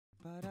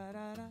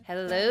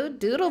Hello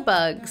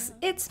Doodlebugs,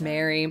 it's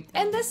Mary,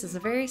 and this is a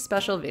very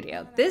special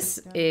video. This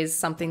is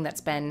something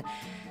that's been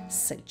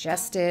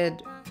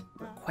suggested,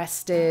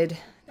 requested,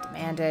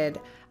 demanded.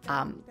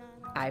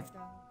 I've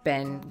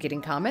been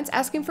getting comments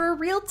asking for a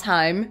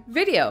real-time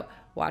video,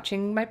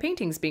 watching my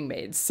paintings being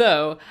made.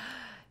 So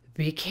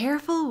be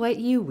careful what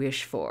you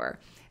wish for.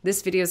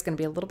 This video is going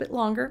to be a little bit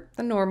longer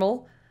than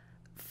normal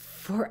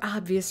for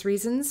obvious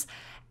reasons.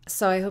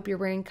 So I hope you're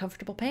wearing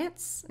comfortable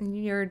pants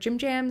and your gym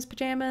jams,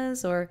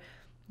 pajamas, or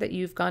that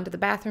you've gone to the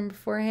bathroom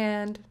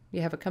beforehand.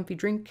 You have a comfy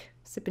drink,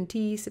 sipping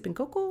tea, sipping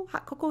cocoa,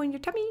 hot cocoa in your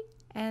tummy.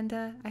 And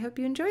I hope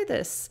you enjoy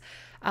this.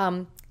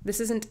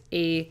 This isn't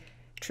a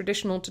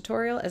traditional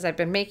tutorial as I've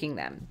been making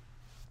them.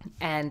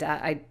 And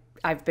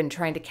I've been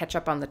trying to catch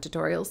up on the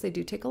tutorials. They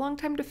do take a long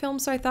time to film,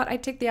 so I thought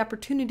I'd take the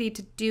opportunity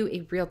to do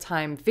a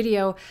real-time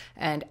video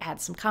and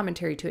add some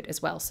commentary to it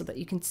as well so that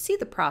you can see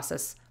the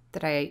process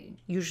that I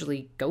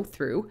usually go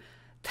through,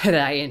 that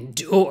I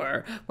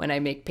endure when I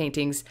make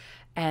paintings.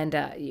 And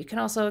you can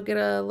also get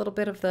a little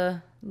bit of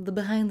the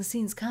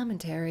behind-the-scenes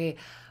commentary,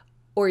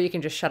 or you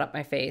can just shut up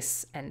my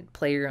face and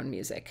play your own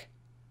music.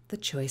 The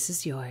choice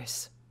is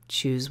yours.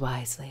 Choose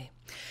wisely.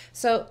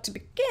 So to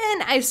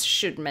begin, I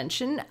should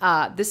mention,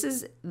 this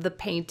is the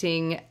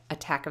painting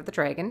Attack of the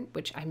Dragon,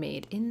 which I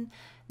made in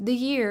the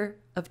year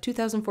of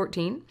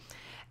 2014.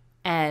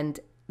 And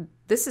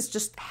this is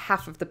just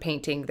half of the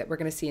painting that we're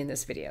going to see in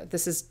this video.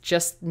 This is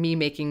just me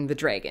making the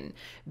dragon,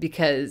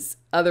 because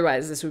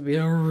otherwise this would be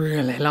a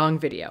really long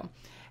video.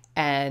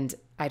 And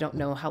I don't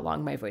know how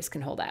long my voice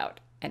can hold out.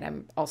 And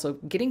I'm also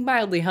getting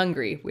mildly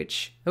hungry,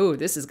 which, oh,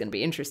 this is going to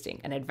be interesting,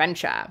 an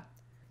adventure.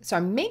 So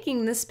I'm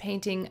making this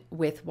painting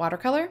with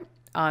watercolor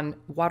on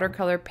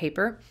watercolor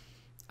paper,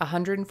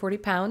 140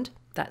 pound.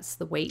 That's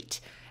the weight.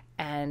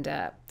 And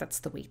that's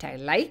the weight I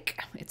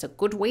like. It's a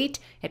good weight.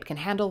 It can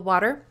handle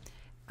water.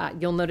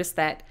 You'll notice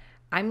that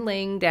I'm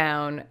laying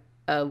down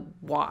a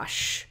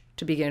wash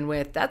to begin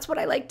with. That's what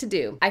I like to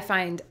do. I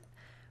find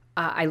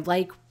I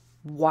like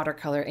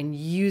watercolor and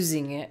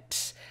using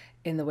it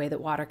in the way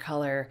that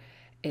watercolor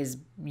is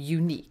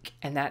unique,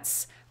 and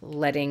that's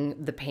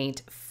letting the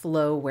paint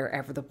flow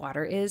wherever the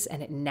water is,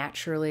 and it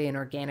naturally and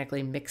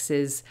organically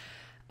mixes.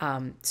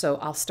 So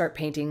I'll start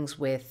paintings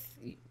with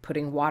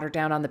putting water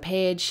down on the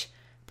page,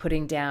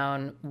 putting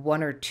down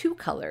one or two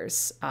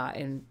colors.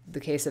 In the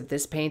case of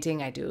this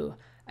painting, I do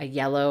a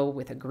yellow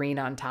with a green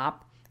on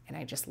top, and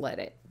I just let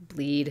it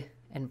bleed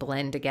and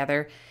blend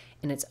together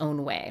in its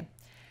own way.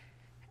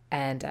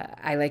 And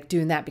I like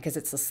doing that because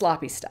it's the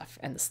sloppy stuff,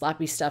 and the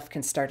sloppy stuff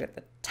can start at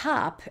the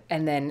top,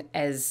 and then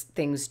as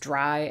things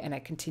dry and I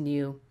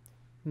continue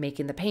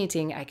making the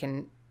painting, I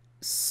can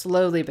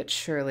slowly but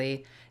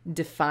surely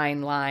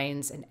define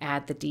lines and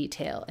add the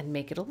detail and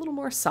make it a little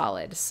more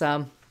solid.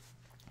 So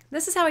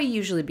this is how I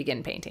usually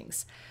begin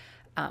paintings.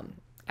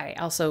 I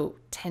also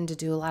tend to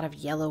do a lot of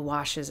yellow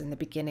washes in the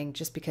beginning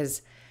just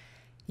because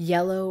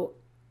yellow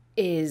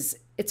it's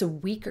a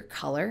weaker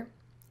color.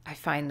 I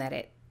find that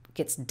it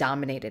gets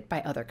dominated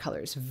by other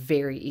colors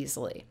very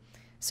easily.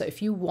 So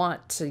if you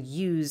want to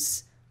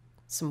use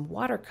some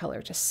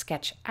watercolor to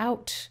sketch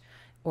out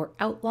or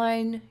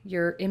outline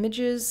your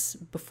images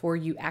before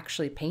you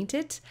actually paint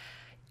it,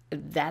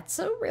 that's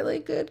a really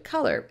good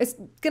color. It's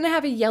gonna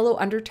have a yellow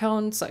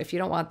undertone, so if you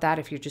don't want that,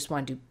 if you just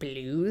want to do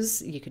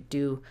blues, you could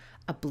do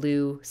a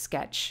blue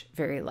sketch,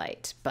 very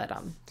light, but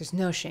there's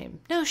no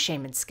shame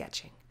in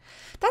sketching.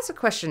 That's a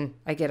question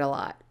I get a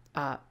lot.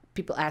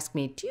 People ask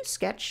me, do you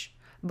sketch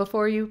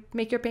before you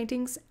make your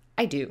paintings?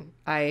 I do.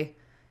 I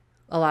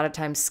a lot of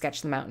times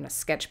sketch them out in a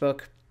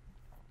sketchbook.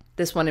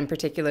 This one in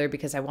particular,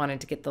 because I wanted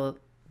to get the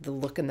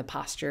look and the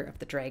posture of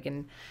the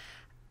dragon.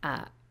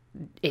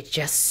 It's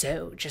just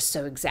so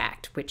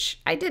exact,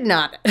 which I did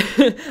not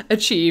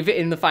achieve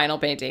in the final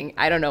painting.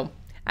 I don't know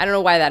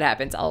why that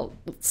happens. I'll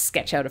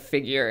sketch out a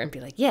figure and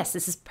be like, yes,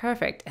 this is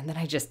perfect. And then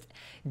I just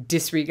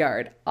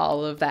disregard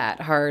all of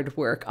that hard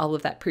work, all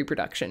of that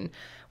pre-production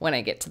when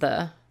I get to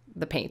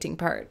the painting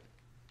part.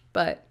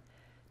 But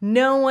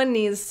no one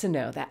needs to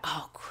know that.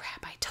 Oh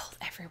crap, I told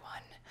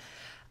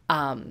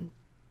everyone.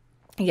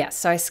 Yes,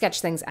 so I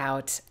sketch things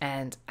out,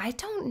 and I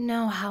don't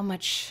know how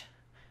much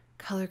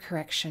color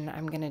correction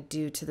I'm gonna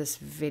do to this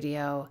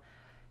video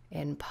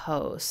in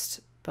post,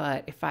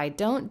 but if I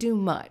don't do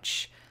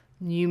much,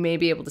 you may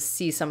be able to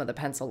see some of the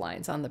pencil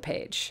lines on the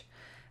page.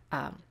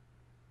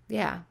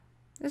 Yeah,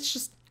 it's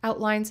just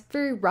outlines,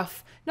 very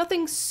rough,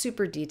 nothing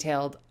super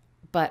detailed,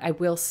 but I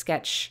will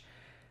sketch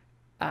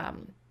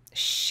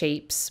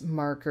shapes,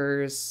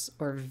 markers,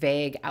 or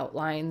vague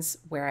outlines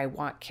where I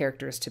want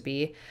characters to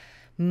be,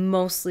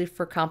 mostly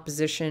for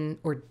composition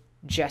or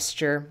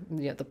gesture.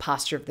 You know, the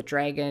posture of the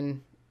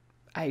dragon,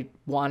 I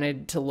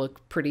wanted to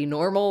look pretty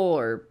normal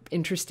or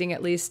interesting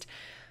at least.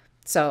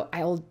 So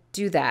I'll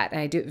do that,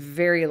 and I do it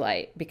very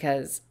light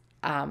because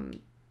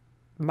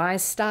my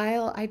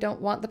style, I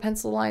don't want the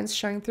pencil lines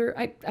showing through.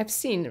 I've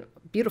seen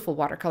beautiful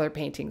watercolor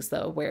paintings,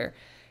 though, where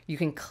you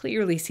can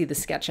clearly see the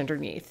sketch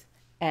underneath,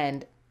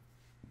 and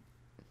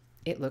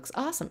it looks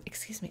awesome.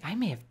 Excuse me, I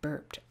may have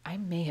burped. I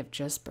may have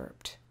just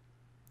burped.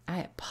 I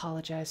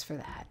apologize for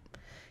that.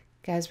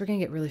 Guys, we're going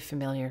to get really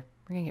familiar.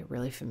 We're going to get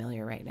really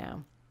familiar right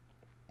now.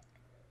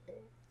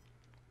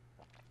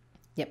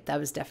 Yep, that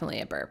was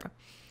definitely a burp.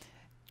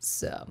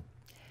 So,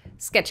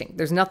 sketching.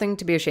 There's nothing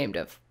to be ashamed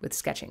of with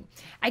sketching.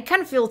 I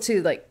kind of feel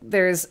too like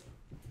there's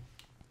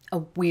a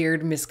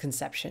weird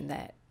misconception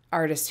that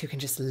artists who can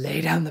just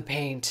lay down the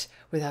paint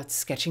without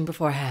sketching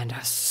beforehand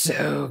are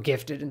so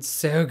gifted and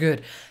so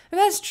good. And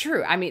that's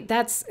true. I mean,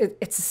 it's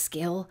a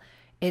skill.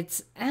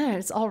 It's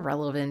all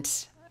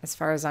relevant as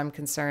far as I'm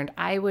concerned.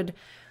 I would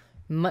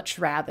much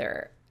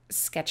rather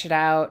sketch it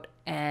out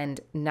and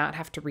not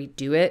have to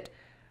redo it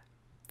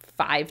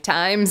 5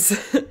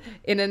 times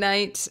in a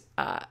night,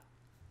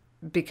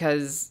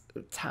 because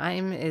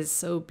time is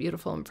so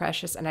beautiful and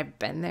precious. And I've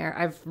been there.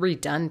 I've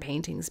redone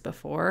paintings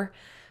before.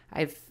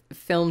 I've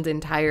filmed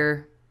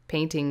entire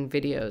painting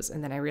videos,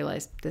 and then I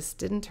realized this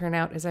didn't turn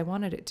out as I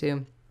wanted it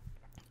to.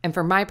 And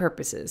for my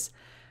purposes,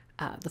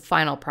 the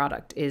final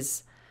product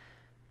is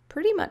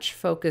pretty much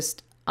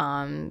focused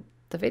on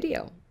the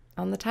video,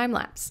 on the time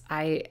lapse.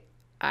 I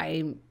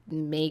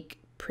make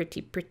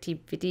pretty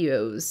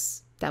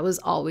videos. That was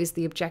always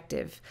the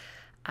objective.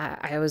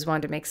 I always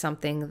wanted to make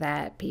something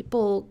that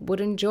people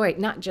would enjoy,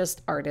 not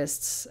just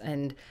artists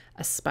and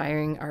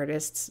aspiring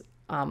artists,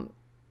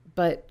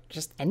 but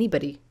just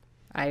anybody.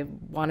 I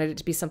wanted it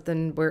to be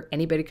something where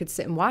anybody could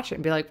sit and watch it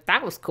and be like,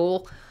 that was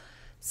cool.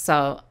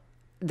 So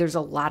there's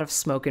a lot of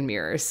smoke and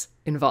mirrors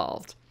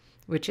involved,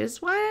 which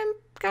is why I'm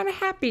kind of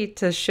happy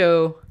to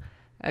show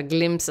a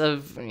glimpse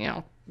of,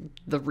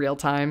 the real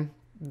time,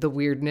 the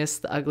weirdness,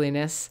 the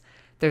ugliness.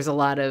 There's a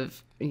lot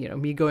of,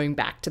 me going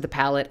back to the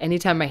palette.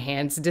 Anytime my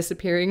hand's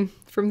disappearing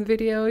from the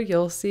video,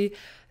 you'll see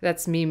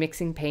that's me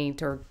mixing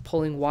paint or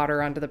pulling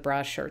water onto the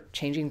brush or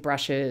changing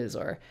brushes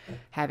or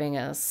having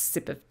a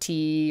sip of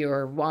tea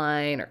or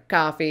wine or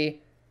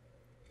coffee.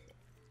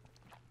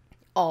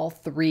 All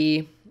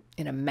 3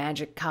 in a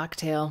magic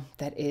cocktail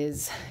that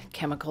is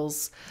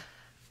chemicals.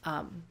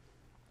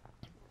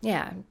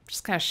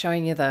 Just kind of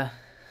showing you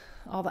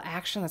all the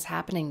action that's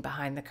happening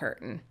behind the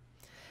curtain.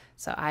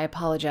 So I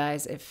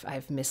apologize if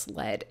I've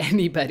misled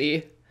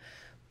anybody,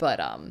 but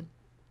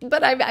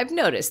I've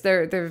noticed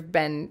there've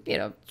been,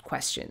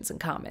 questions and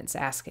comments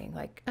asking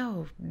like,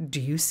 oh, do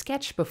you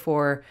sketch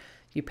before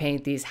you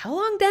paint these? How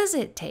long does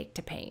it take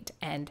to paint?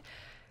 And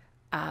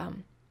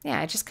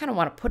I just kind of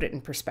want to put it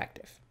in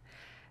perspective.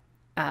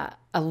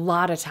 A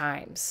lot of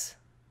times,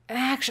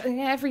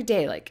 actually every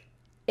day, like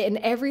in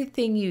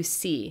everything you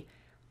see,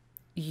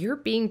 you're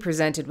being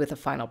presented with a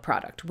final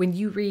product. When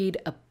you read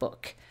a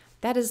book,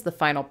 that is the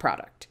final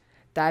product.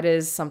 That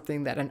is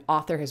something that an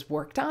author has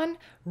worked on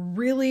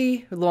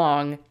really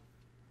long.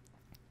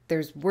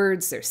 There's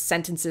words, there's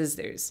sentences,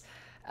 there's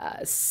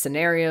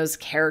scenarios,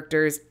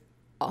 characters,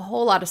 a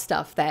whole lot of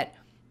stuff that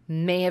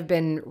may have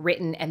been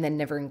written and then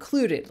never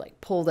included,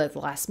 like pulled at the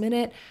last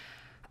minute.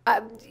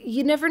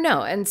 You never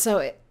know. And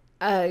so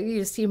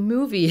you see a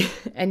movie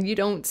and you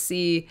don't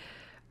see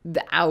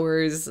the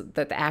hours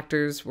that the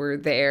actors were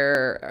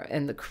there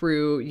and the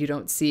crew. You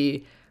don't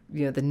see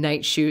the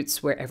night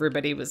shoots where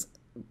everybody was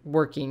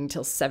working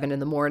till 7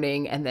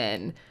 a.m. and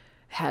then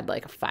had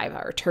like a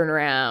 5-hour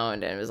turnaround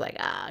and it was like,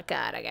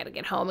 God, I got to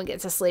get home and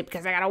get to sleep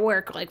because I got to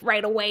work like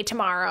right away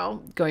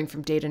tomorrow, going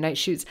from day to night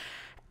shoots.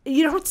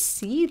 You don't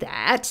see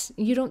that.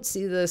 You don't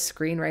see the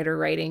screenwriter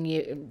writing.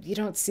 You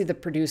don't see the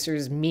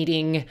producers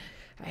meeting.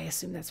 I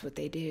assume that's what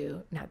they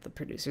do. Not the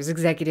producers,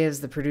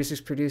 executives, the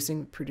producers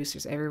producing,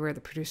 producers everywhere,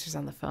 the producers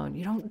on the phone.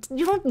 You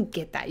don't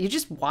get that. You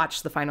just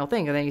watch the final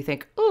thing and then you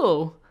think,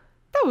 oh,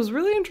 that was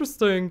really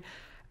interesting.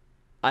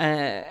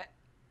 I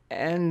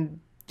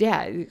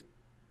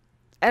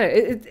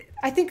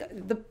think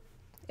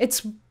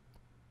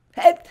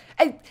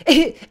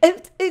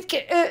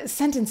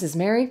sentences,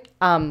 Mary.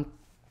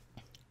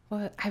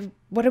 What I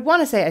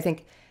want to say, I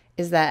think,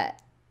 is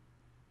that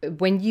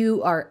when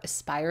you are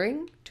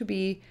aspiring to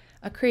be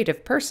a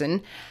creative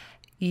person,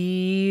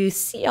 you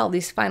see all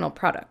these final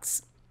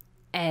products,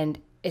 and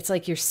it's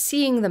like you're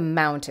seeing the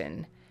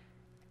mountain,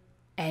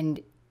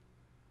 and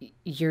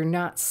you're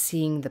not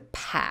seeing the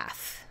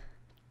path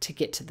to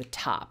get to the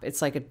top.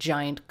 It's like a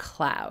giant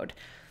cloud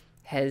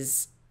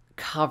has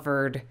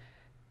covered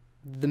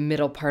the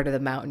middle part of the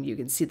mountain. You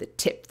can see the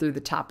tip through the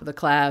top of the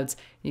clouds.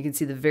 You can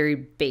see the very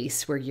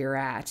base where you're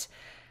at,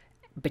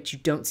 but you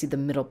don't see the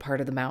middle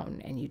part of the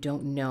mountain, and you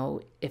don't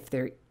know if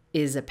there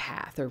is a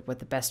path or what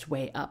the best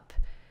way up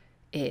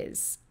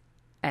is.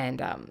 And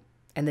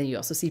then you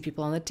also see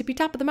people on the tippy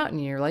top of the mountain,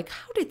 and you're like,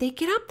 how did they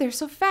get up there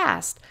so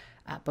fast?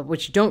 But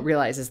what you don't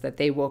realize is that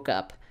they woke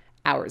up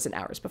hours and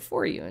hours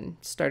before you and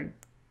started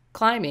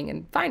climbing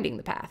and finding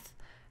the path.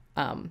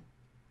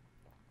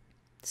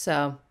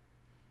 So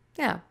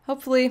yeah,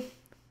 hopefully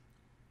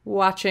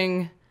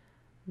watching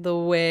the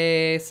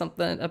way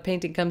a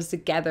painting comes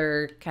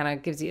together kind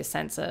of gives you a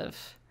sense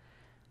of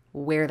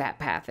where that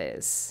path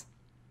is.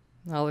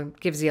 Well, it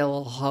gives you a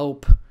little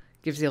hope.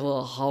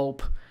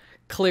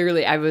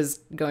 Clearly, I was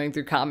going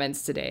through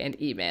comments today and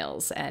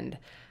emails, and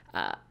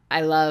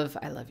I love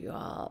you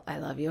all. I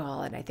love you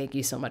all, and I thank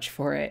you so much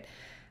for it.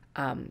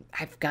 I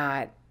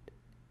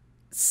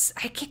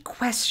get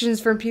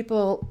questions from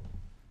people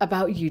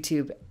about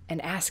YouTube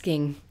and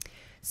asking,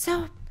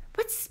 so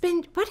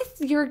what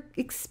has your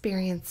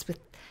experience with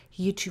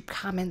YouTube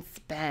comments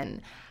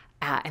been?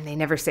 And they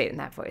never say it in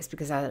that voice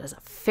because that is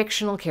a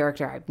fictional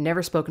character. I've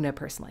never spoken to a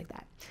person like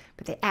that.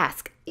 But they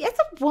ask, as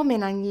a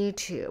woman on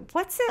YouTube,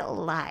 what's it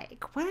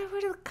like? What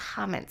are the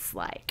comments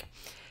like?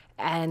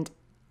 And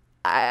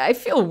I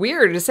feel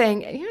weird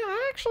saying,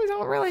 I actually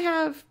don't really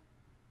have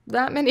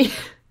that many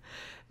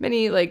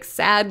like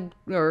sad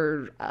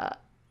or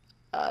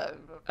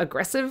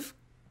aggressive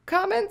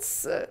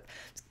comments.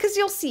 Because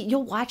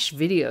you'll watch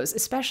videos,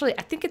 especially,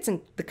 I think it's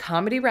in the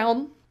comedy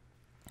realm,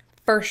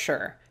 for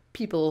sure.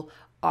 People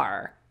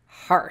are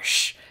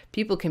harsh.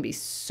 People can be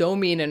so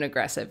mean and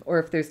aggressive. Or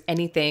if there's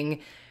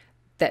anything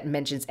that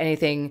mentions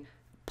anything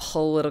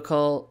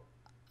political,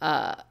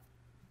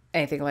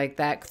 anything like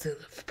that,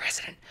 Cthulhu for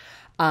president,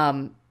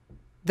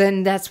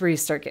 then that's where you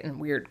start getting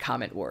weird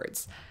comment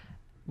wars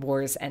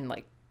and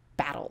like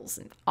battles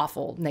and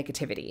awful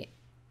negativity.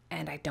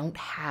 And I don't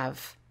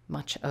have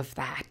much of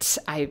that.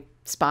 I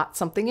spot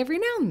something every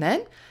now and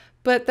then,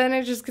 but then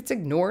it just gets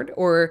ignored,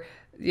 or,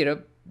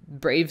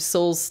 brave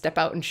souls step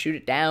out and shoot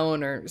it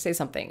down or say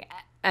something.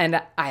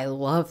 And I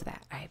love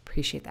that. I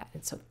appreciate that.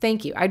 And so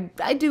thank you.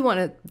 I do want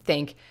to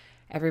thank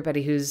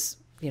everybody who's,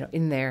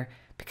 in there,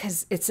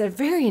 because it's a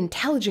very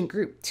intelligent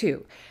group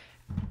too.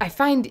 I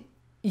find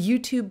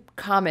YouTube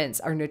comments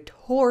are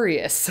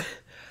notorious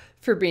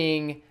for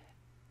being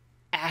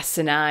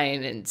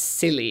asinine and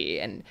silly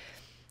and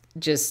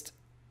just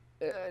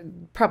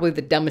probably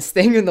the dumbest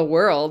thing in the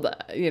world.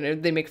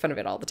 They make fun of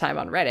it all the time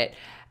on Reddit.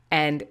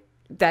 And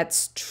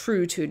that's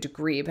true to a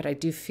degree, but I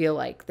do feel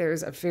like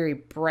there's a very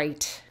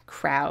bright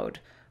crowd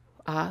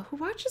who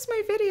watches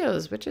my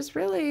videos, which is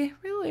really,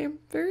 really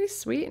very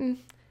sweet and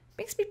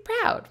makes me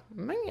proud.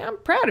 I'm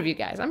proud of you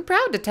guys. I'm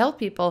proud to tell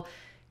people,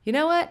 you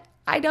know what?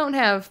 I don't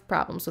have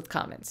problems with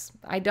comments.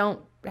 I don't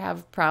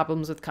have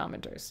problems with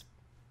commenters.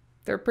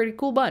 They're a pretty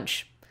cool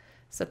bunch.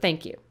 So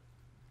thank you.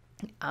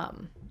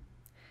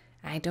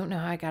 I don't know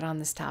how I got on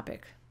this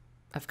topic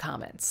of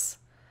comments,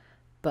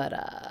 but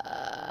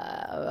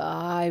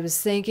I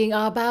was reading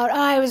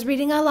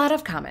a lot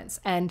of comments,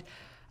 and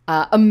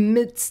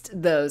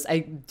amidst those, I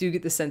do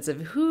get the sense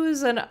of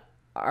who's an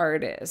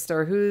artist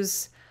or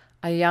who's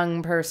a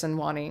young person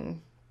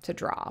wanting to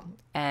draw.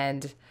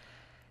 And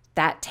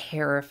that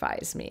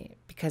terrifies me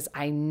because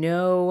I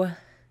know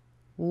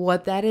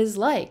what that is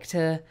like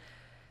to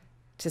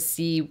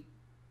see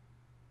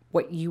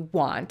what you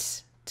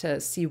want, to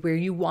see where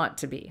you want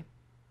to be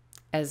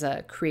as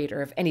a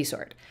creator of any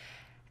sort,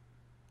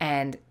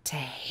 and to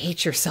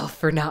hate yourself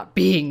for not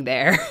being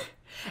there.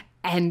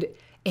 And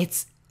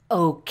it's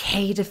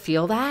okay to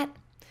feel that.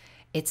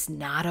 It's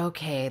not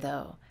okay,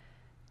 though,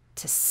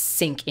 to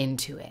sink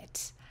into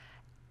it.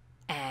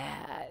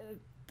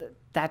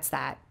 That's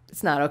that.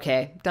 It's not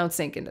okay. Don't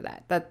sink into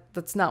that.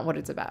 That's not what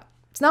it's about.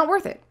 It's not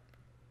worth it.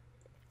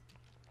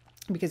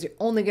 Because you're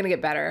only going to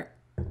get better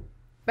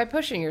by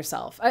pushing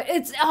yourself.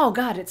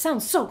 It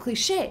sounds so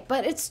cliche,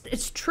 but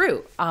it's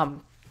true.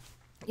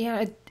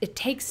 It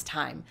takes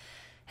time,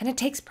 and it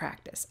takes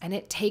practice, and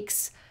it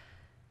takes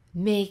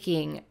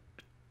making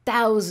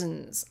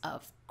thousands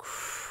of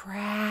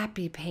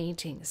crappy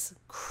paintings,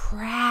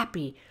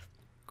 crappy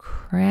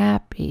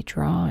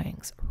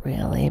drawings,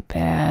 really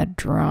bad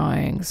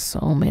drawings,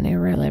 so many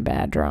really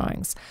bad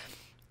drawings.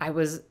 I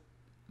was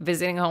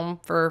visiting home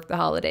for the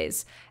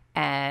holidays,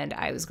 and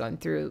I was going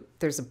through,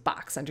 there's a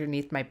box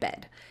underneath my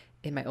bed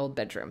in my old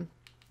bedroom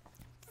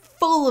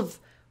full of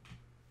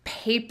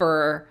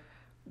paper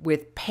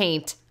with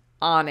paint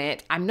on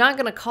it. I'm not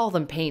going to call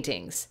them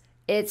paintings.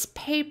 It's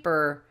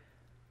paper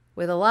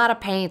with a lot of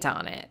paint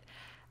on it.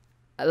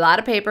 A lot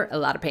of paper, a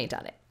lot of paint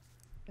on it.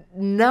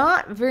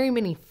 Not very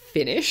many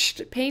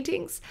finished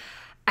paintings.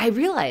 I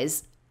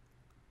realized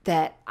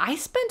that I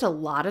spent a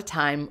lot of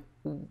time,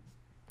 I'm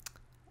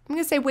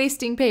going to say,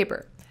 wasting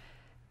paper.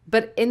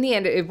 But in the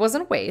end, it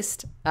wasn't a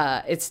waste.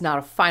 It's not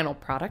a final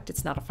product.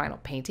 It's not a final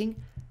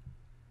painting.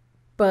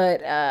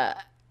 But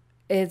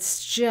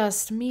it's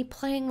just me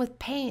playing with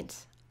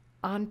paint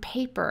on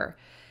paper.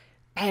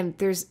 And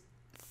there's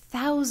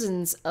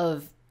thousands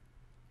of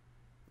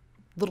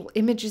little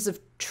images of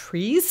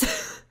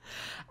trees.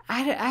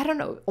 I don't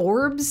know,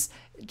 orbs,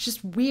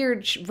 just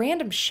weird,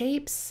 random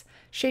shapes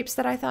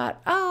that I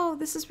thought, oh,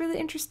 this is really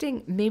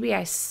interesting. Maybe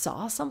I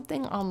saw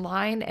something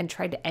online and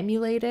tried to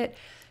emulate it.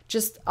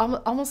 Just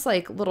almost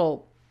like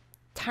little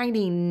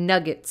tiny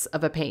nuggets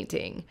of a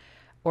painting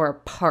or a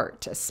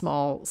part, a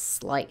small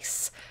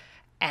slice.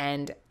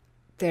 And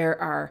there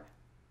are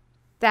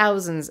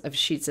thousands of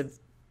sheets of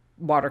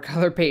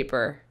watercolor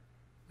paper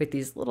with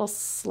these little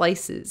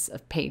slices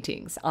of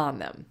paintings on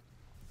them.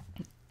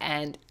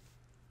 And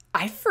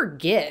I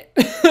forget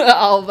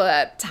all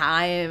that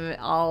time,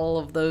 all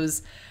of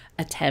those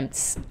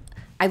attempts.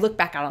 I look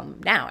back on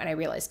them now and I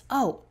realize,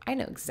 oh, I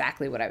know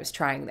exactly what I was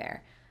trying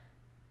there.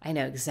 I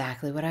know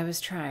exactly what I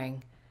was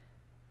trying.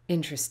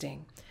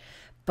 Interesting.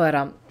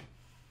 But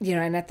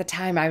and at the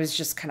time I was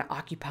just kind of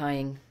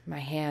occupying my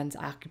hands,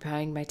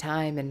 occupying my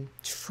time, and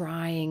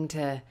trying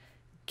to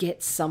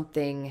get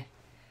something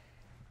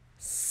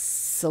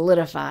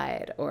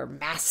solidified or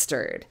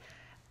mastered.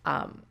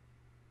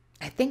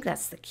 I think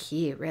that's the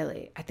key,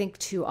 really. I think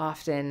too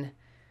often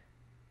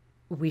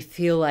we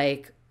feel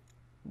like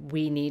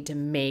we need to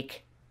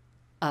make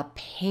a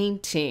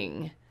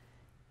painting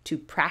to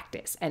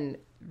practice. And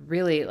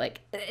really,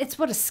 like, it's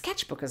what a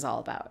sketchbook is all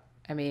about.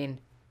 I mean,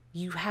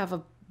 you have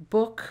a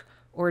book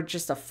or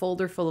just a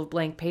folder full of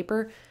blank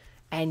paper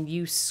and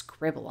you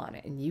scribble on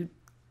it and you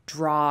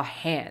draw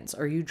hands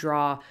or you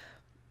draw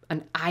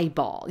an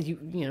eyeball,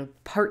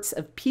 parts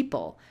of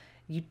people.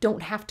 You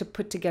don't have to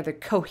put together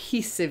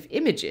cohesive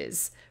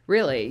images,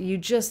 really. You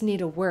just need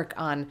to work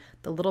on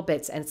the little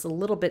bits, and it's the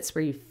little bits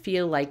where you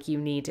feel like you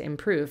need to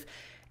improve.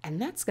 And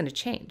that's going to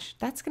change.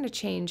 That's going to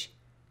change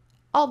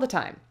all the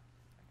time.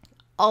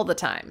 All the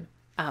time.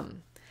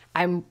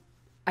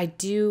 I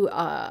do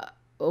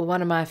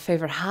one of my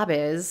favorite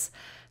hobbies,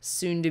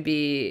 soon to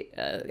be,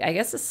 I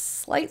guess, a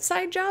slight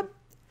side job.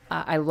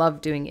 I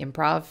love doing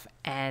improv,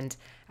 and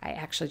I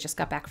actually just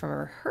got back from a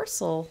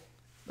rehearsal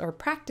or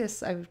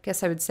practice, I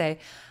guess I would say,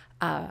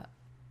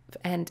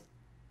 and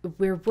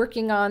we're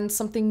working on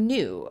something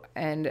new,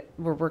 and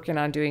we're working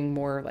on doing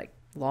more like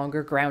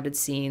longer grounded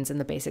scenes and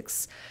the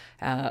basics,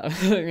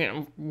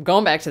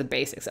 going back to the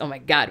basics. Oh my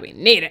God, we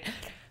need it.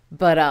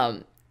 But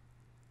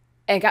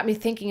it got me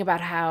thinking about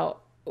how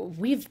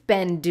we've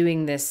been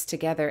doing this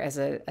together as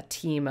a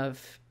team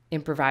of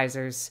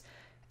improvisers,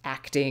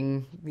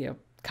 acting,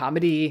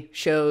 comedy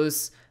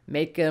shows,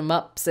 make them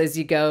ups as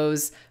you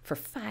goes for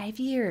 5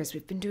 years.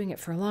 We've been doing it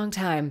for a long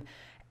time.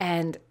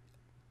 And,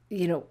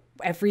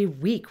 every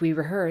week we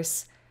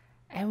rehearse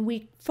and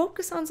we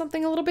focus on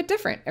something a little bit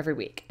different every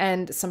week.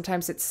 And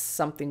sometimes it's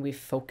something we've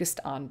focused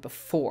on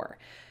before.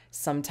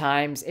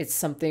 Sometimes it's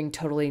something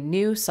totally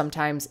new.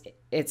 Sometimes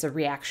it's a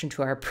reaction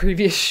to our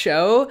previous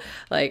show.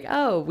 Like,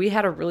 oh, we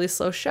had a really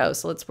slow show,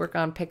 so let's work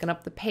on picking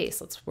up the pace.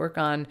 Let's work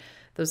on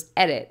those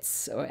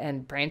edits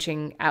and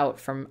branching out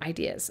from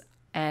ideas.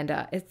 And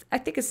I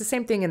think it's the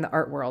same thing in the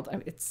art world. I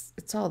mean,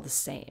 it's all the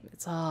same.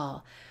 It's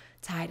all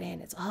tied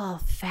in. It's all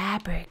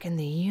fabric in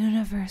the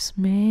universe,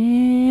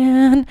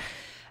 man.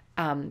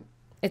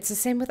 It's the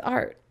same with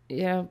art.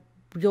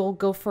 You'll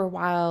go for a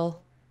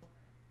while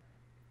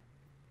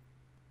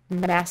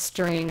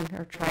mastering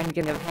or trying to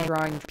get a hand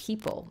drawing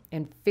people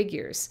and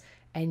figures,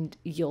 and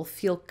you'll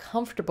feel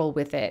comfortable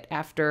with it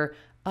after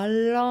a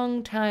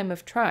long time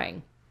of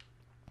trying.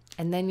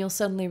 And then you'll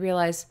suddenly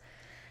realize,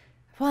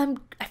 well,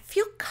 I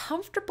feel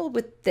comfortable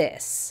with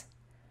this,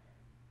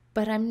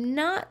 but I'm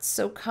not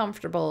so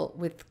comfortable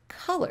with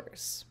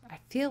colors. I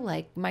feel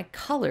like my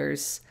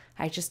colors,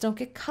 I just don't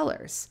get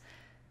colors.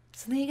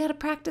 So then you got to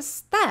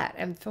practice that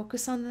and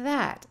focus on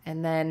that.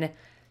 And then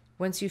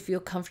once you feel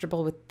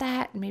comfortable with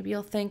that, maybe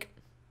you'll think,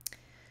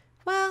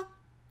 well,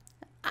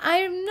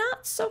 I'm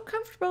not so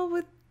comfortable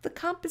with the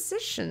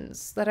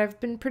compositions that I've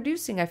been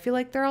producing. I feel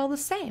like they're all the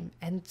same.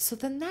 And so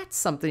then that's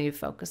something you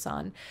focus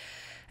on.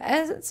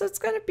 And so it's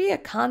going to be a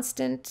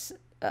constant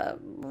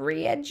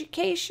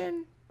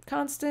re-education,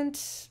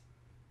 constant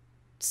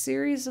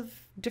series of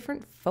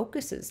different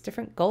focuses,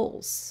 different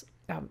goals.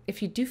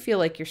 If you do feel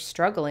like you're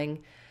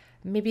struggling,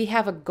 maybe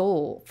have a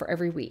goal for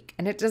every week.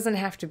 And it doesn't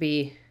have to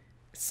be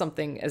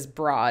something as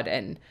broad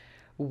and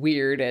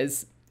weird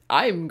as,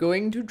 I'm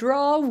going to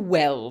draw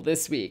well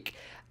this week.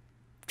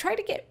 Try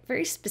to get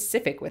very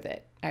specific with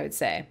it, I would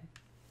say.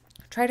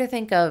 Try to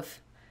think of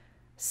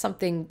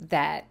something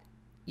that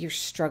you're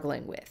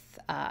struggling with,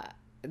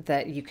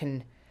 that you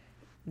can,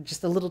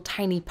 just a little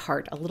tiny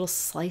part, a little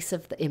slice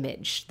of the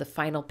image, the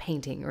final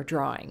painting or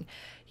drawing.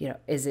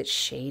 Is it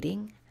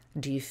shading?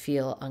 Do you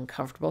feel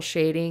uncomfortable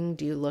shading?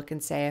 Do you look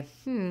and say,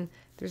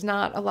 there's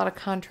not a lot of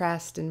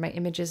contrast in my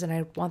images and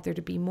I want there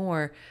to be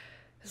more?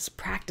 Just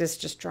practice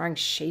just drawing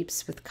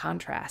shapes with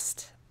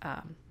contrast.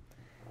 And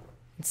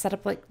set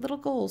up like little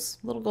goals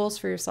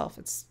for yourself.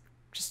 It's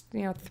just,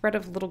 a thread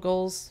of little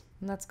goals,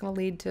 and that's going to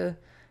lead to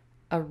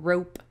a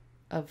rope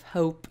of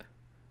hope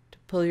to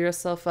pull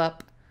yourself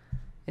up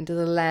into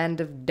the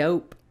land of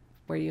dope,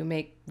 where you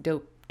make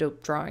dope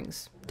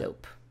drawings.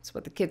 Dope. That's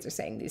what the kids are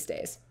saying these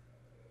days.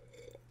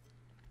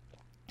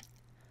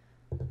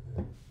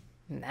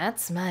 And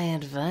that's my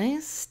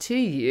advice to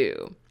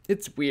you.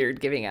 It's weird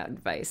giving out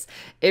advice.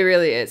 It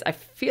really is. I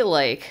feel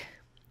like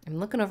I'm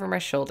looking over my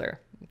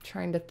shoulder, I'm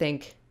trying to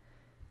think,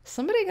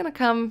 somebody gonna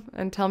come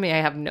and tell me I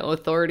have no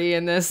authority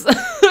in this?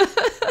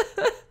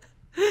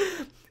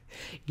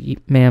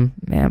 Ma'am,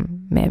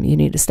 you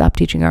need to stop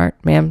teaching art.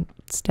 Ma'am,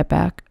 step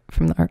back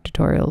from the art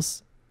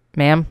tutorials.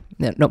 Ma'am,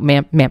 no,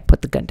 ma'am,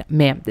 put the gun down.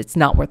 Ma'am, it's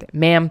not worth it.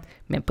 Ma'am,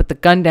 put the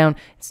gun down.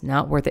 It's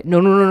not worth it. No.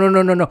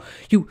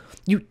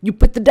 You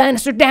put the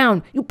dinosaur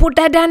down. You put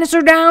that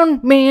dinosaur down.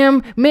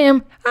 Ma'am,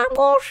 I'm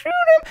gonna shoot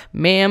him.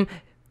 Ma'am,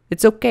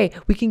 it's okay.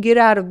 We can get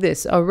out of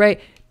this. All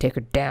right. Take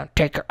her down.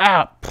 Take her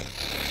out.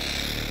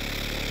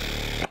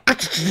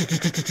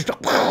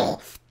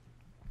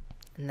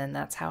 And then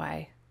that's how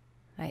I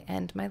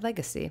end my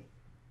legacy.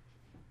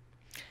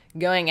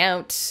 going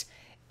out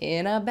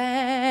in a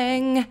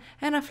bang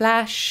and a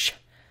flash.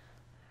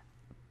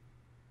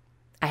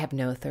 I have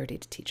no authority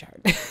to teach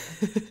art.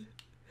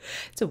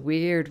 It's a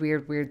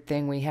weird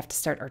thing when you have to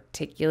start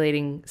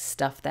articulating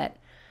stuff that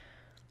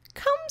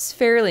comes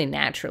fairly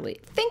naturally.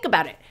 Think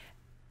about it.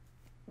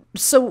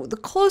 So the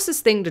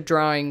closest thing to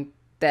drawing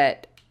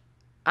that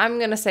I'm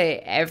going to say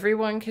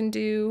everyone can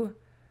do,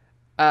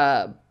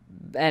 no,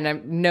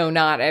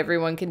 not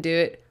everyone can do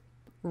it,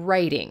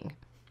 writing,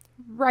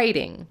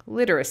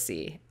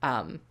 literacy,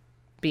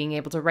 being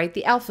able to write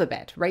the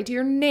alphabet, write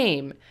your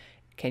name.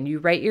 Can you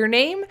write your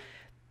name?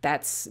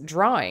 That's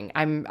drawing.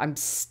 I'm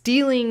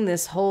stealing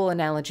this whole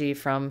analogy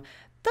from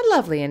the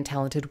lovely and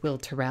talented Will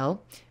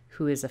Terrell,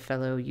 who is a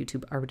fellow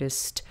YouTube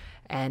artist,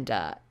 and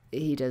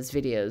he does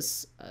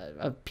videos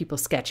of people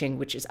sketching,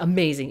 which is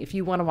amazing. If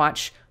you want to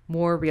watch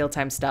more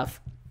real-time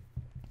stuff,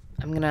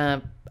 I'm going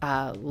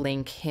to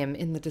link him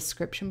in the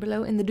description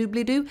below in the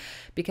doobly-doo,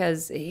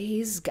 because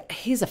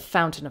he's a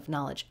fountain of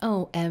knowledge.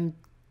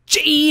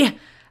 OMG!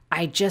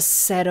 I just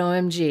said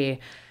OMG.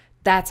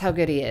 That's how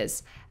good he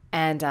is.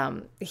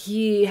 And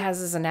he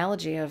has this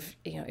analogy of,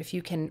 if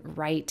you can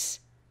write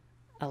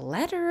a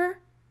letter,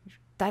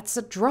 that's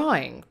a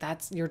drawing.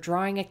 You're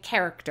drawing a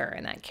character,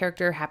 and that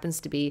character happens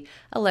to be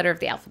a letter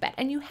of the alphabet.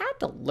 And you had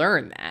to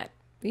learn that.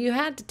 You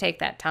had to take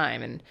that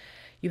time, and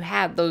you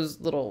had those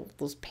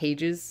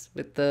pages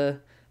with the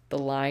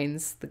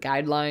lines, the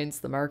guidelines,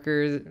 the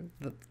markers.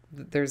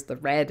 There's the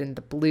red and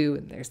the blue,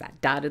 and there's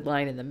that dotted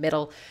line in the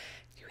middle.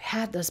 You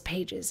had those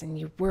pages, and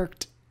you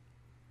worked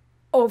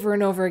over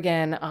and over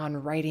again on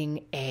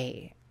writing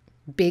a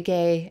big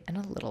A and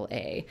a little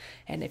a.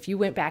 And if you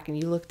went back and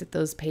you looked at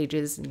those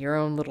pages in your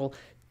own little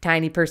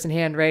tiny person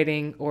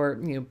handwriting, or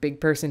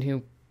big person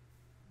who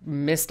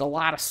missed a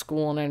lot of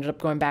school and ended up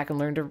going back and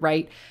learned to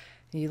write,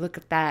 and you look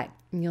at that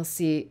and you'll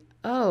see,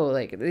 oh,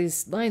 like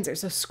these lines are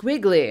so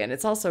squiggly, and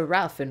it's also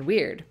rough and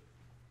weird.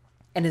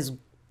 And as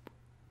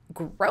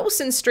gross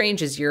and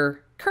strange as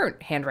your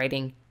current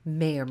handwriting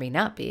may or may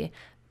not be,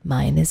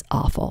 mine is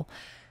awful.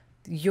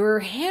 Your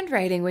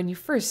handwriting when you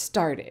first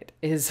started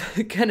is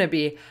gonna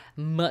be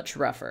much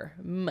rougher.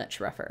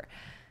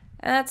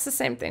 And that's the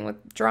same thing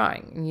with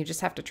drawing, and you just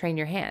have to train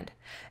your hand.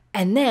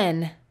 And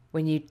then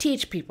when you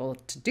teach people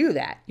to do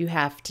that, you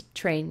have to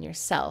train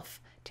yourself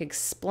to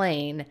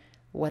explain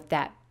what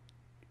that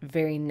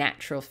very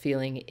natural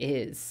feeling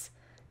is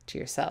to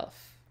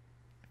yourself.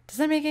 Does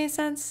that make any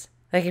sense?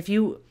 Like if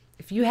you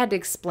had to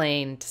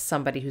explain to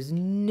somebody who's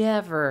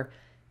never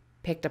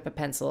picked up a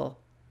pencil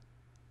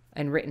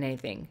and written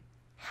anything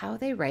how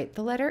they write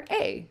the letter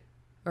A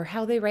or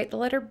how they write the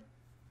letter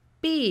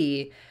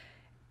B,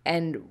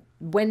 and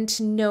when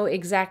to know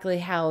exactly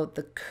how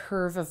the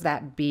curve of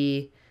that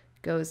B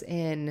goes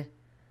in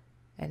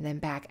and then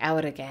back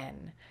out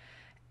again.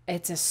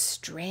 It's a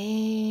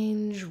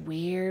strange,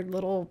 weird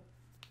little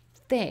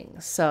thing.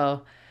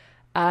 So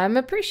I'm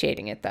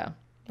appreciating it, though.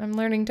 I'm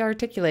learning to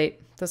articulate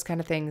those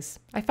kind of things.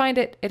 I find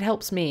it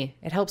helps me.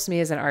 It helps me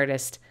as an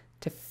artist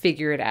to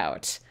figure it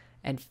out.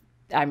 And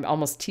I'm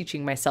almost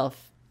teaching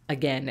myself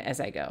again as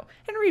I go,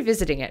 and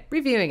revisiting it,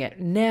 reviewing it.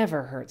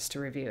 Never hurts to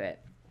review it.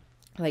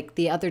 Like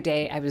the other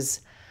day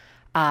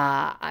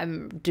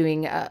I'm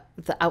doing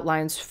the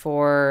outlines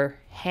for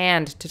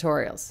hand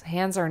tutorials.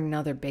 Hands are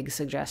another big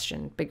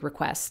suggestion, big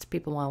request.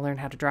 People want to learn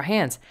how to draw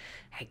hands.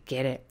 I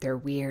get it. They're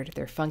weird.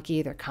 They're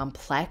funky. They're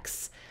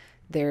complex.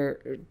 They're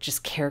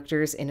just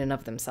characters in and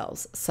of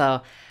themselves.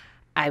 So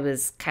I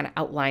was kind of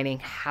outlining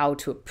how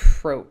to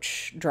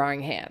approach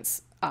drawing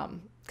hands.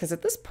 Because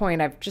at this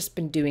point, I've just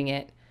been doing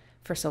it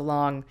for so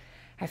long.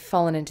 I've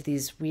fallen into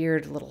these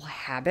weird little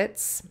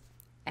habits,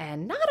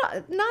 and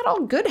not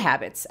all good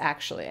habits,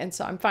 actually. And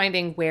so I'm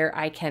finding where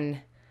I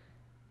can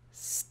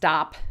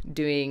stop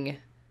doing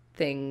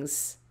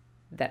things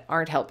that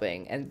aren't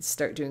helping and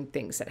start doing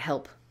things that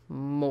help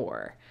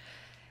more.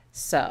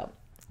 So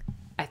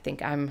I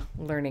think I'm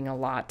learning a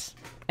lot,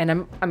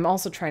 and I'm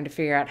also trying to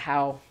figure out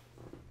how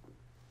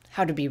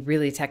to be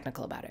really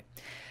technical about it.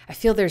 I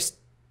feel there's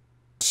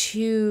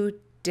two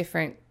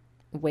different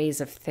ways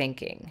of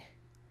thinking.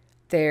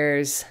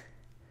 There's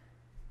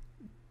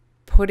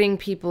putting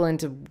people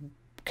into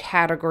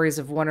categories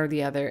of one or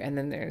the other, and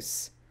then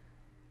there's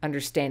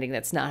understanding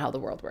that's not how the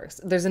world works.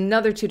 There's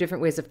another two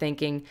different ways of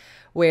thinking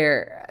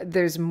where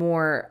there's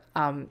more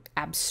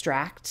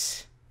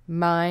abstract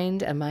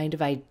mind, a mind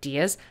of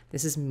ideas.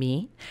 This is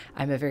me.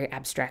 I'm a very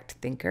abstract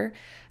thinker.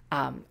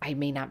 I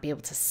may not be able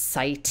to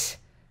cite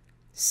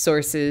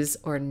sources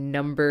or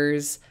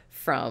numbers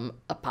from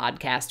a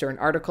podcast or an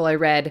article I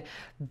read,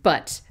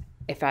 but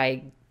if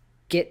I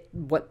get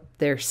what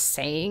they're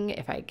saying,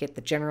 if I get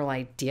the general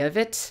idea of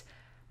it,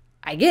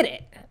 I get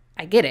it,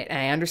 and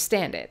I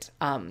understand it.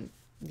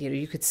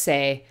 You could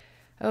say,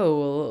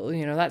 oh,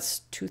 well, that's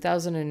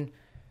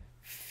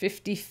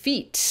 2,050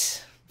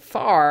 feet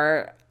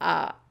far.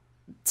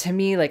 To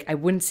me, like, I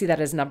wouldn't see that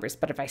as numbers,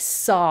 but if I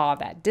saw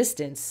that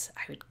distance,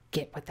 I would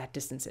get what that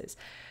distance is.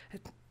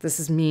 This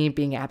is me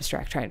being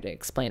abstract, trying to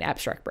explain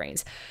abstract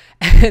brains.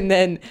 And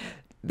then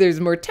there's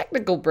more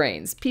technical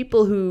brains,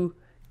 people who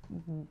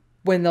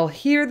when they'll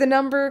hear the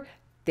number,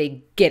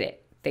 they get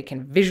it. They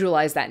can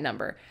visualize that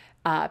number.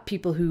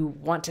 People who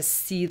want to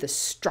see the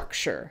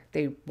structure,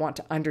 they want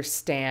to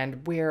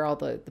understand where all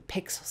the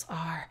pixels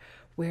are,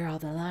 where all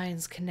the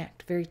lines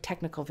connect. Very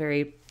technical,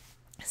 very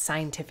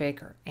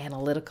scientific or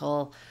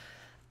analytical.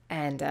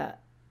 And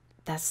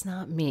that's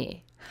not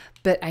me.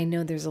 But I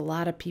know there's a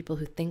lot of people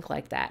who think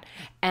like that.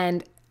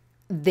 And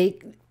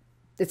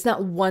it's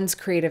not one's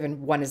creative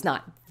and one is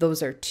not.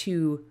 Those are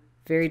two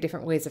very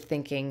different ways of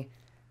thinking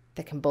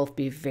that can both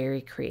be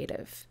very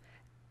creative.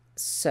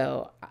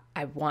 So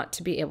I want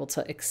to be able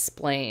to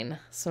explain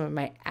some of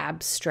my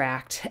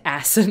abstract,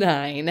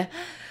 asinine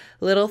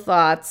little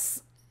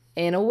thoughts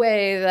in a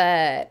way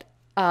that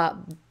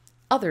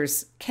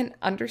others can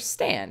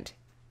understand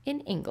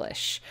in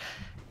English.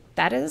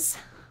 That is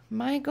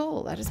my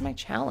goal. That is my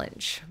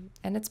challenge.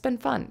 And it's been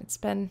fun. It's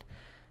been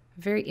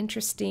a very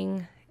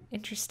interesting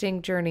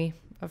journey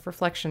of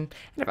reflection.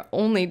 And I've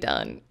only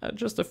done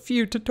just a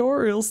few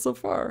tutorials so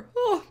far.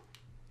 Oh.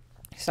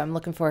 So I'm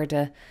looking forward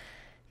to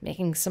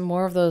making some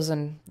more of those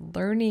and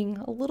learning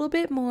a little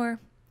bit more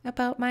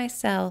about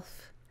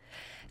myself.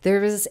 There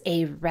was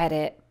a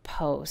Reddit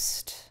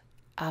post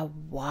a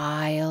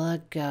while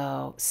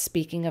ago,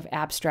 speaking of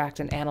abstract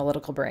and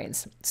analytical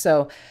brains.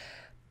 So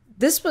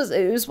it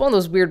was one of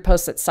those weird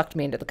posts that sucked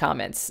me into the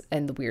comments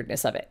and the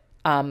weirdness of it.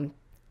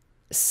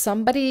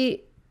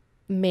 Somebody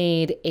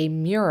made a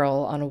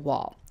mural on a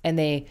wall and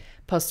they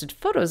posted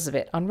photos of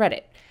it on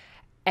Reddit.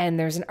 And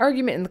there's an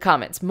argument in the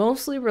comments,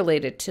 mostly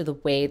related to the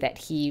way that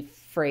he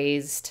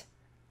phrased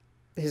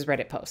his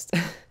Reddit post,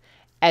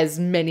 as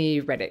many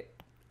Reddit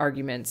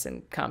arguments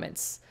and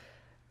comments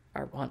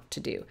are wont to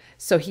do.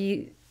 So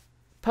he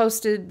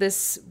posted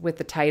this with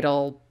the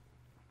title,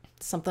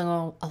 something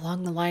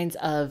along the lines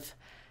of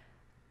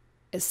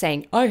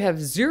saying, I have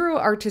zero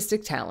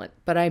artistic talent,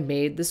 but I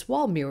made this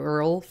wall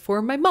mural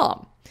for my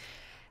mom.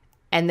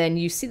 And then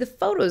you see the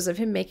photos of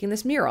him making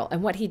this mural.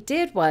 And what he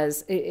did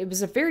was, it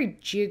was a very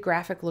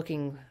geographic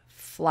looking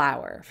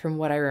flower from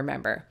what I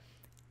remember.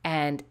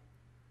 And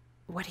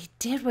what he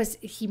did was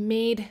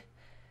it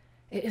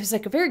was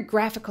like a very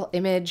graphical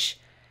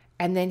image.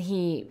 And then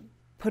he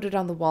put it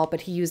on the wall,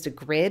 but he used a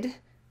grid.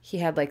 He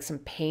had like some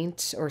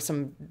paint or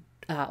some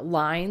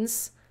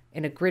lines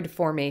in a grid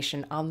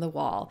formation on the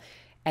wall.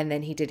 And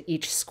then he did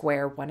each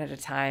square one at a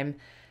time.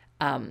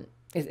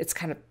 It's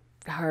kind of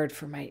hard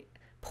for my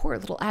poor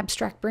little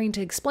abstract brain to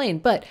explain,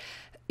 but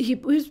he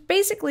was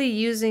basically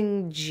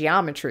using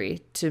geometry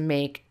to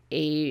make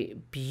a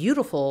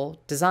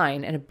beautiful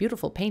design and a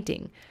beautiful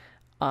painting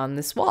on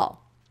this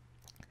wall.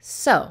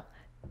 So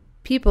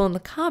people in the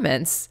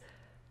comments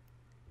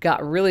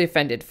got really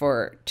offended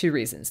for two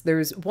reasons.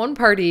 There's one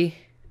party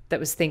that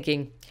was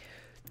thinking,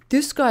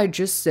 this guy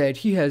just said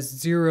he has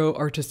zero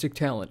artistic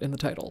talent in the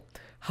title.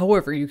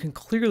 However, you can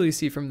clearly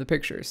see from the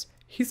pictures,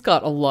 he's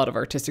got a lot of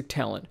artistic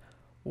talent.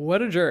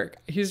 What a jerk.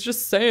 He's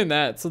just saying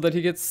that so that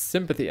he gets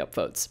sympathy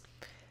upvotes.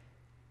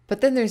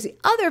 But then there's the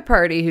other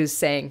party who's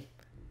saying,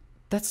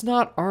 that's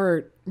not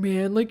art,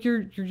 man. Like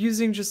you're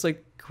using just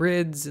like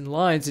grids and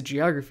lines of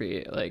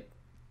geography. Like,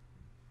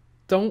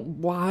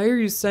 why are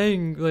you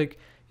saying like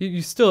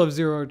you still have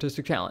zero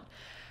artistic talent?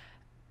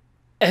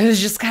 And it was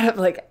just kind of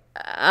like,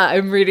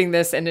 I'm reading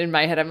this and in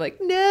my head I'm like,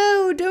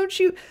 no, don't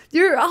you,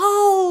 you're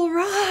all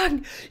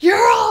wrong.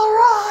 You're all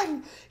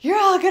wrong. You're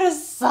all gonna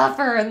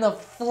suffer in the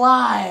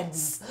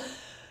floods.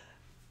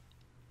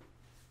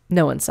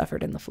 No one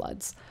suffered in the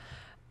floods.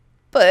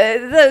 But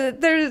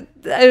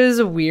it was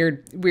a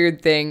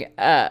weird thing.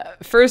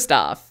 First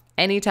off,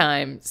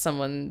 anytime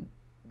someone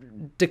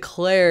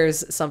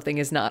declares something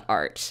is not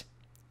art,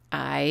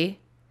 I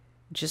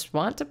just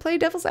want to play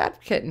devil's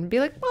advocate and be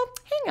like, well,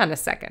 hang on a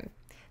second.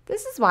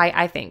 This is why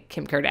I think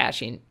Kim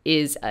Kardashian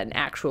is an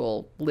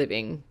actual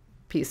living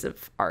piece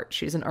of art.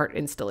 She's an art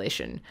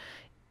installation.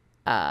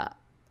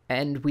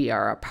 And we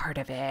are a part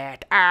of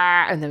it.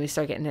 And then we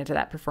start getting into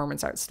that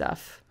performance art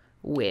stuff,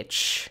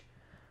 which,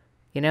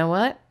 you know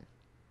what?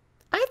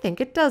 I think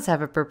it does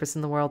have a purpose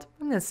in the world.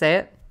 I'm going to say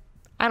it.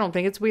 I don't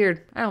think it's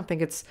weird. I don't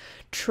think it's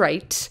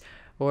trite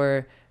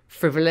or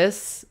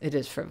frivolous. It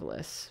is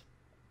frivolous.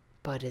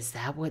 But is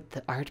that what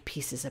the art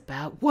piece is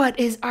about? What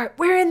is art?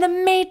 We're in the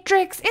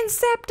Matrix.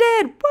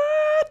 Incepted.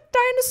 What?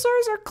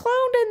 Dinosaurs are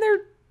cloned and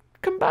they're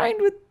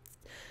combined with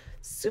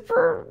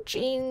super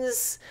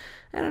genes.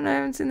 I don't know. I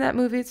haven't seen that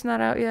movie. It's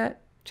not out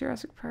yet.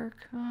 Jurassic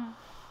Park. Oh,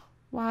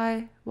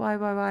 why?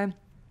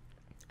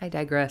 I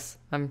digress.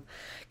 I'm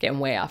getting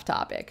way off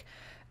topic.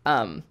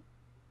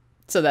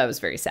 So that was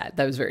very sad.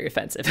 That was very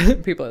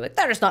offensive. People are like,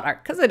 that is not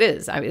art. Because it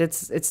is. I mean,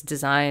 it's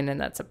design and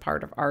that's a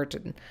part of art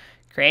and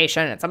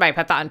creation. And somebody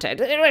put that onto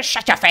it.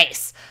 Shut your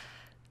face.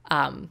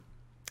 And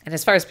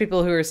as far as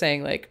people who are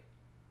saying like,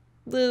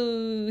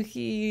 oh,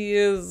 he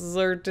is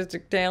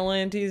artistic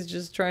talent. He's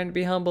just trying to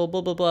be humble,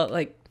 blah, blah, blah.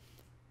 Like,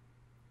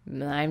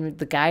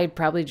 the guy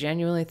probably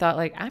genuinely thought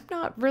like, I'm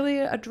not really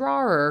a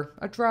drawer.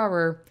 I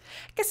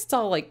guess it's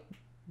all like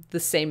the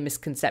same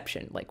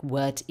misconception. Like,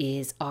 what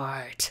is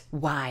art?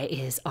 Why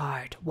is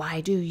art?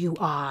 Why do you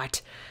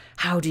art?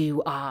 how do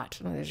you art?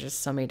 Well, there's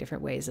just so many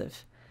different ways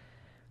of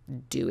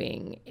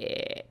doing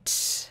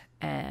it.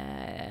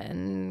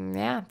 And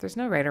yeah, there's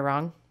no right or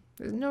wrong.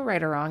 There's no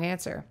right or wrong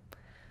answer.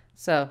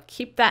 So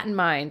keep that in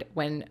mind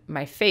when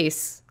my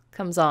face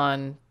comes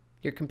on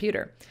your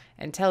computer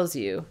and tells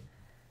you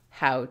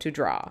how to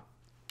draw.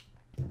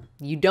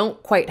 You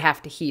don't quite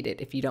have to heed it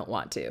if you don't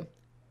want to.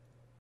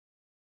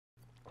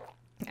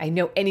 I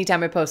know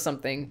anytime I post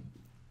something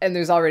and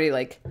there's already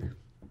like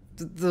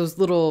those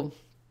little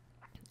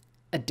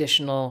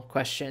additional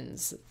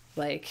questions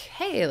like,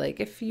 hey, like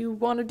if you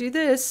want to do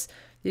this,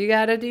 you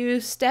got to do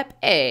step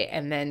A.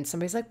 And then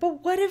somebody's like,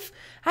 but what if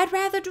I'd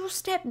rather do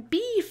step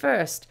B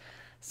first?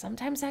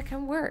 Sometimes that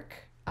can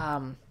work.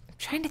 I'm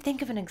trying to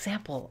think of an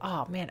example.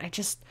 Oh man, I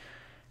just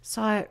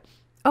saw it.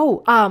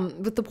 Oh,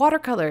 with the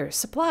watercolor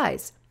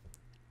supplies,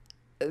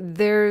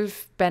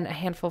 there've been a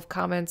handful of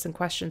comments and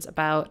questions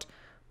about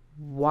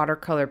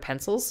watercolor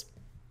pencils,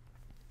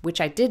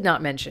 which I did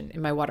not mention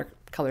in my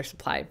watercolor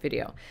supply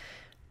video,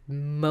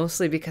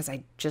 mostly because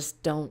I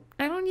don't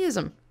use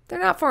them. They're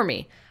not for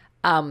me.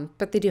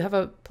 But they do have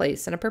a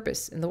place and a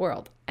purpose in the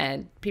world.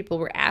 And people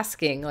were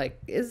asking, like,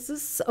 is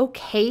this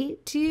okay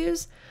to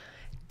use?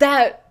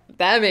 That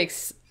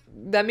makes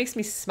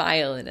me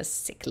smile in a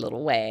sick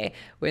little way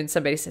when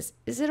somebody says,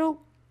 is it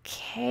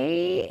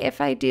okay if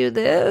I do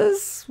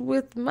this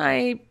with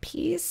my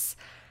piece?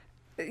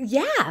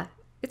 Yeah,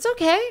 it's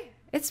okay.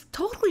 It's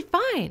totally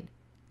fine.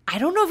 I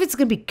don't know if it's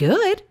going to be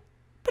good,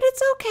 but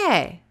it's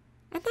okay.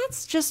 And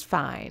that's just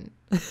fine.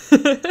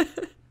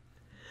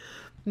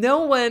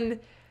 No one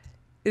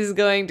is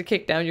going to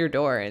kick down your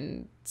door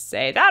and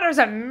say, that is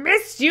a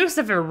misuse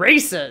of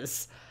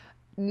erasers.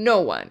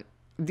 No one.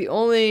 The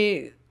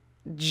only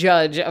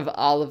judge of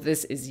all of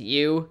this is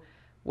you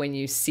when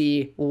you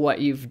see what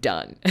you've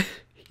done.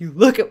 You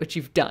look at what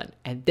you've done,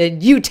 and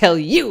then you tell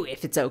you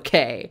if it's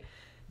okay.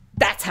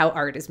 That's how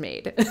art is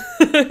made.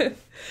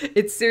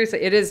 It's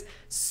seriously, it is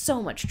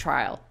so much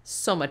trial,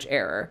 so much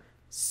error,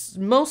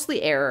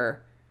 mostly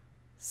error,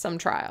 some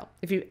trial.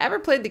 If you've ever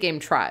played the game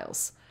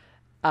Trials,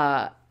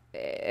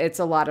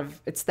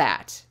 it's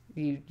that.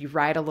 You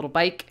ride a little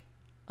bike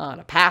on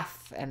a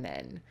path, and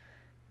then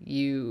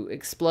you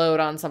explode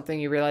on something,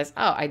 you realize,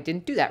 oh, I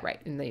didn't do that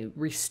right. And then you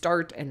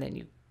restart, and then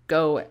you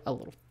go a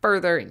little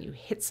further, and you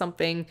hit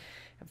something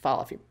and fall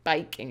off your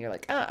bike, and you're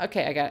like, oh,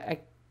 okay, I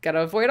got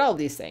to avoid all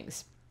these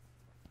things.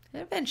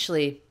 And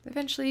eventually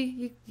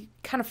you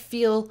kind of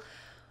feel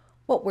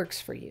what works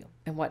for you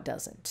and what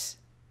doesn't.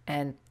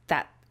 And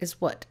that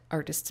is what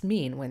artists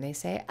mean when they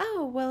say,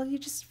 oh, well, you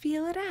just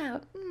feel it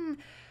out.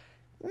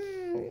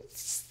 You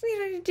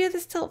do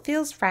this till it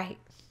feels right.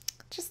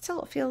 Just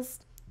till it feels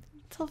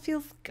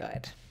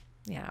good.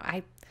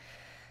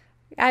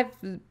 I've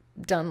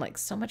done like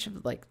so much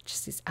of like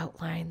just these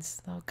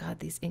outlines. Oh God,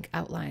 these ink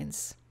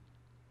outlines.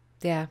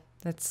 Yeah,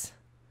 that's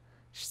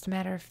just a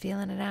matter of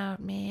feeling it out,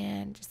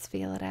 man. Just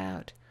feel it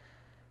out.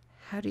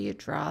 How do you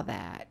draw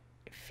that?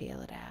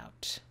 Feel it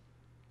out.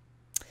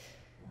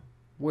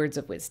 Words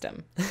of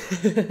wisdom.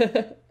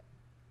 The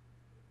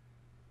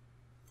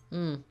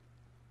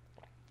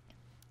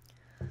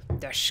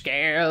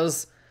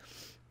scales.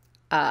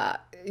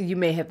 You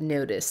may have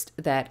noticed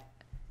that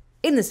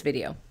in this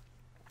video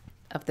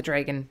of the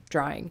dragon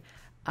drawing,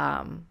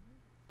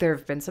 there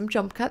have been some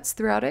jump cuts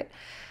throughout it.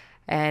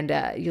 And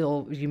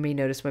you may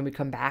notice when we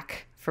come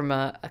back from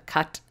a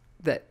cut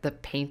that the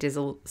paint is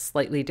a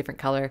slightly different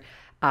color.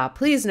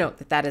 Please note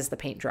that that is the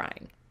paint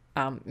drying.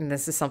 And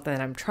this is something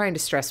that I'm trying to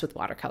stress with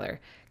watercolor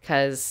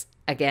because,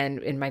 again,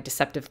 in my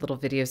deceptive little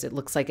videos, it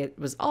looks like it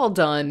was all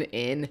done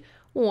in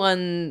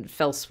one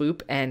fell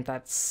swoop, and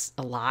that's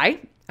a lie.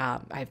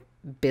 I've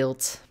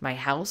built my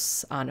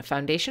house on a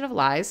foundation of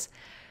lies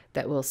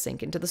that will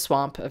sink into the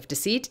swamp of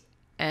deceit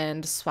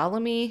and swallow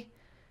me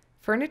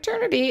for an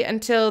eternity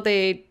until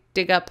they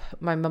dig up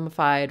my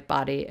mummified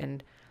body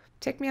and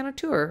take me on a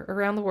tour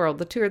around the world,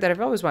 the tour that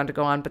I've always wanted to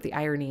go on, but the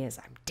irony is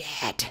I'm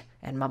dead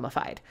and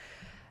mummified.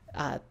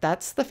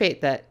 That's the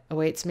fate that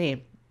awaits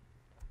me.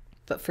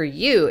 But for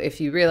you, if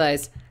you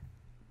realize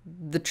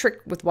the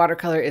trick with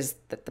watercolor is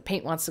that the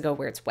paint wants to go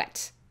where it's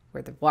wet,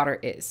 where the water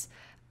is,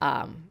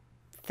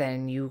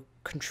 then you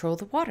control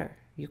the water,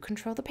 you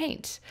control the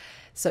paint.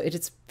 So it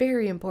is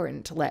very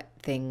important to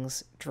let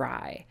things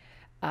dry.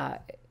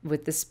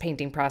 With this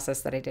painting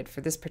process that I did for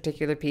this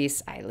particular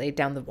piece, I laid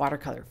down the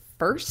watercolor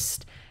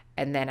first,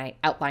 and then I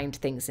outlined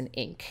things in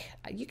ink.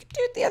 You could do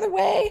it the other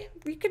way.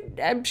 You could,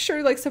 I'm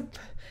sure, like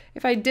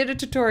if I did a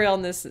tutorial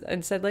on this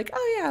and said like,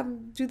 oh yeah,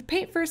 do the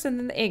paint first and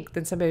then the ink,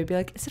 then somebody would be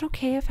like, is it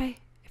okay if I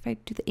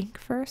do the ink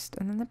first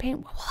and then the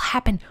paint? What will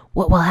happen?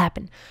 What will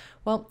happen?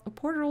 Well, a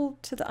portal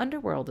to the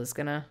underworld is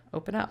gonna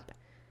open up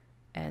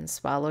and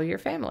swallow your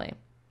family.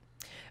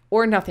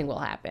 Or nothing will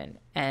happen,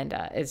 and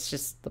it's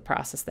just the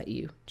process that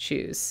you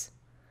choose.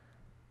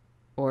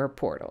 Or a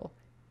portal.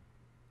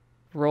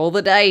 Roll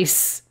the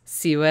dice,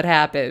 see what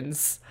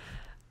happens.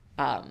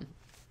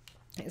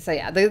 So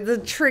yeah, the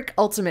trick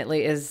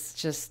ultimately is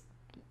just,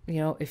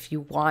 if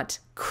you want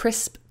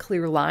crisp,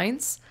 clear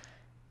lines,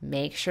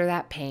 make sure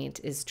that paint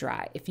is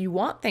dry. If you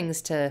want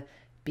things to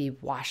be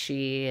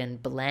washy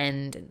and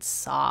blend and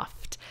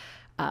soft,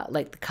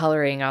 like the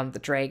coloring on the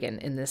dragon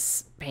in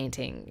this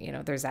painting, you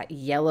know, there's that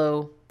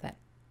yellow, that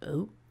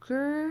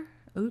ochre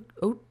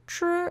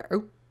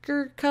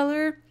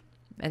color,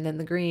 and then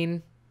the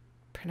green.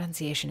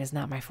 Pronunciation is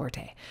not my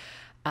forte.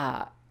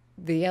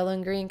 The yellow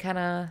and green kind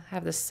of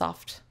have this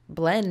soft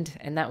blend,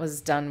 and that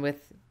was done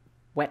with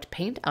wet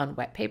paint on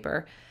wet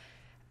paper.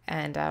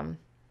 And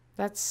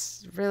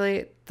that's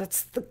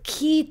the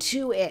key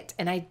to it.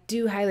 And I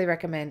do highly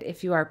recommend,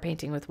 if you are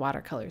painting with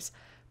watercolors,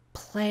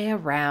 play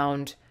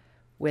around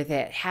with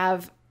it.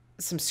 Have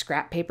some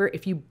scrap paper.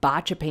 If you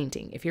botch a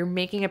painting, if you're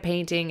making a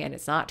painting and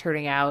it's not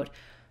turning out,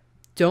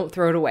 don't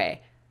throw it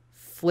away.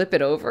 Flip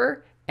it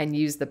over and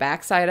use the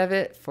backside of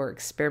it for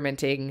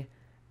experimenting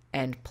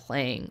and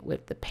playing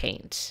with the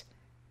paint.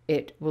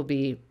 It will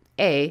be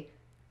A,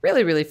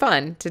 really, really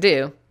fun to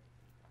do.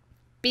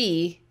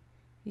 B,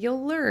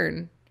 you'll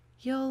learn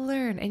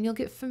and you'll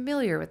get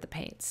familiar with the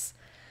paints.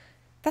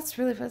 That's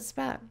really what it's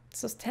about.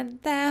 So it's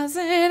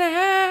 10,000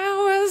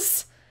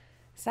 hours.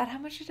 Is that how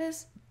much it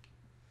is?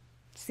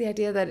 It's the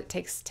idea that it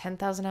takes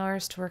 10,000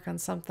 hours to work on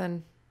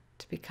something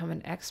to become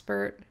an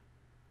expert.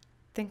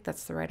 I think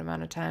that's the right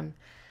amount of time.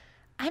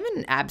 I'm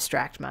an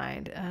abstract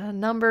mind.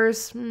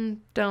 Numbers,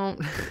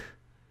 don't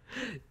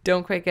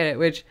quite get it.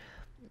 Which,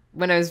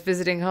 when I was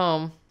visiting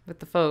home with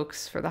the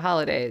folks for the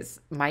holidays,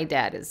 my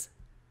dad is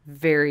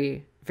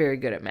very, very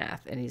good at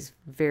math, and he's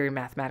very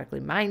mathematically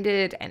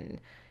minded,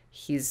 and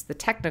he's the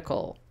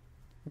technical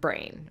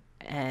brain.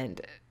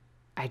 And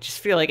I just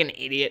feel like an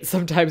idiot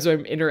sometimes when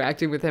I'm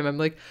interacting with him. I'm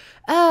like,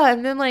 oh,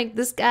 and then like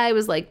this guy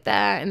was like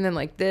that, and then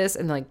like this,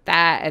 and like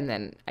that, and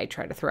then I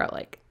try to throw out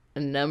like a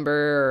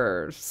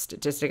number or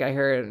statistic I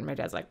heard, and my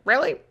dad's like,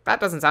 really? That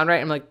doesn't sound right.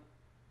 I'm like,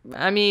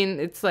 I mean,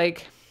 it's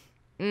like,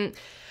 I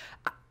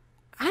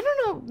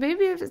don't know,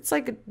 maybe if it's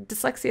like a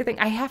dyslexia thing.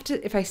 I have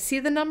to, if I see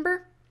the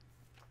number,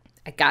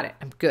 I got it,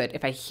 I'm good.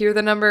 If I hear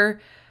the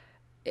number,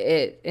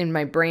 it in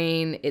my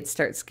brain, it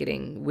starts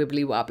getting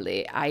wibbly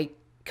wobbly. I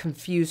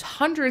confuse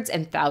hundreds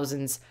and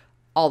thousands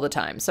all the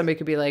time. Somebody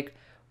could be like,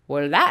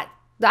 well, that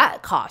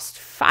cost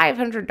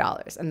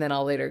 $500. And then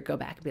I'll later go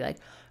back and be like,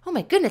 oh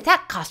my goodness,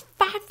 that cost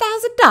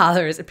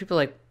 $5,000. And people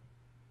are like,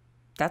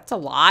 that's a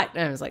lot.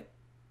 And I was like,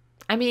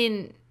 I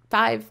mean,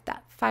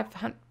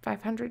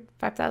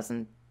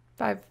 5,000.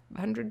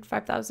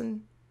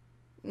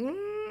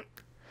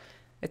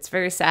 It's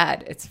very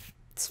sad. It's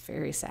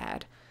very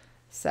sad.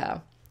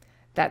 So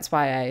that's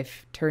why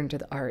I've turned to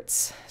the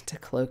arts to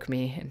cloak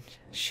me and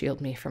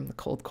shield me from the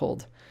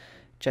cold,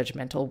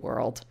 judgmental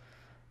world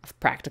of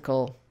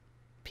practical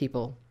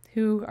people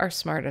who are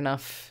smart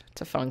enough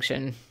to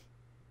function.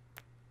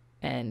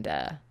 And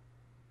I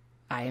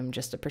am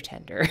just a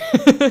pretender.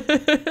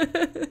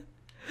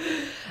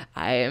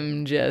 I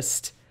am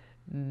just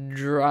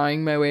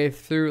drawing my way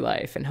through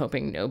life and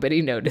hoping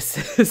nobody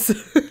notices.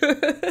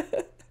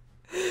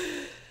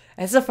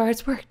 And so far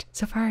it's worked.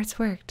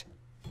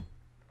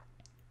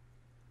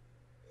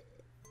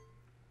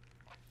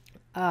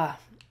 But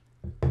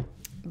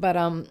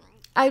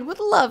I would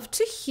love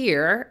to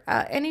hear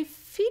any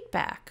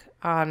feedback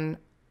on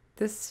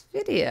this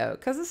video,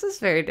 because this is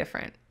very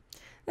different.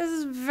 This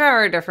is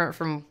very different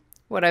from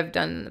what I've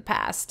done in the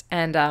past.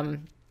 And,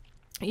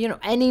 you know,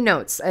 any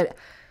notes. And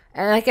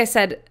like I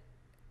said,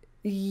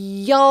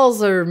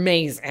 y'all's are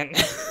amazing.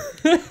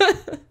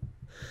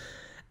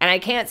 And I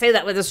can't say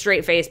that with a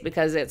straight face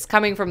because it's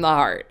coming from the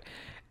heart.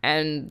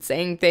 And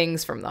saying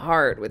things from the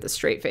heart with a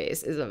straight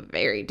face is a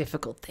very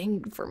difficult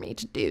thing for me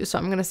to do. So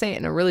I'm going to say it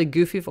in a really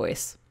goofy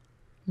voice.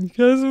 You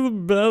guys are the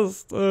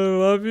best. I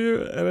love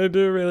you. And I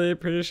do really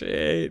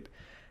appreciate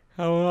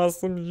how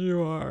awesome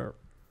you are.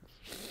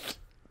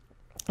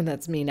 And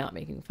that's me not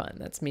making fun.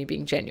 That's me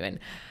being genuine.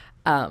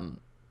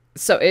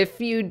 So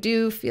if you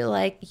do feel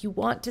like you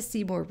want to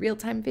see more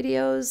real-time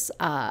videos,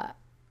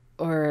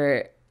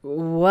 or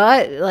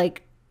what,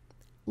 like,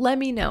 let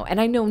me know.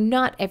 And I know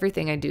not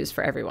everything I do is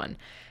for everyone,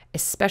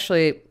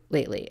 especially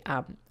lately.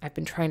 I've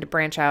been trying to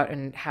branch out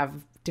and have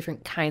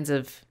different kinds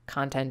of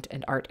content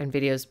and art and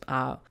videos,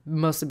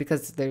 mostly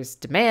because there's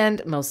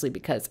demand, mostly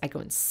because I go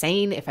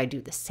insane if I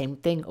do the same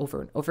thing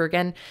over and over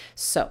again.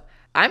 So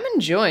I'm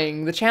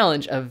enjoying the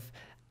challenge of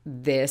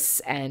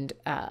this, and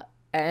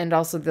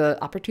also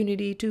the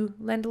opportunity to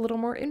lend a little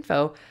more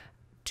info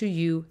to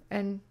you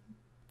and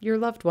your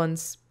loved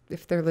ones,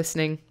 if they're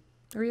listening,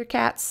 or your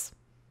cats,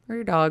 or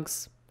your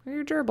dogs, or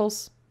your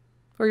gerbils,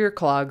 or your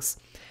clogs.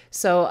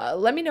 So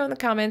let me know in the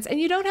comments, and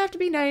you don't have to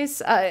be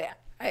nice. I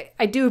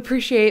do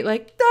appreciate,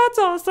 like, that's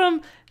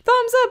awesome,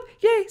 thumbs up,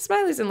 yay,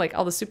 smileys, and like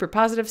all the super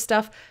positive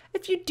stuff.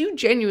 If you do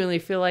genuinely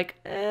feel like,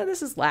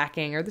 this is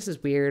lacking, or this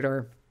is weird,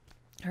 or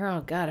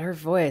oh God, her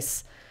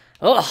voice,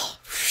 oh,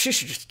 she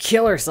should just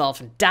kill herself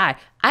and die,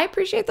 I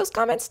appreciate those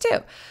comments too.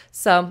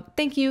 So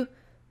thank you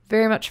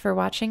very much for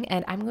watching,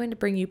 and I'm going to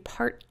bring you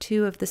part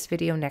 2 of this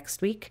video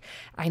next week.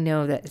 I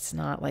know that it's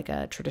not like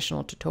a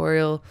traditional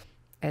tutorial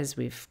as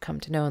we've come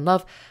to know and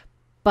love,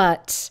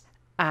 but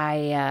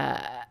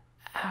I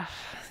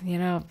you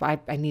know,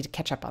 I need to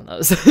catch up on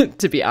those,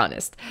 to be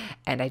honest.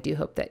 And I do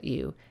hope that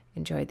you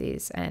enjoyed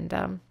these.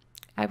 And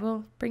I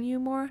will bring you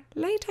more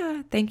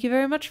later. Thank you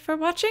very much for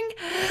watching.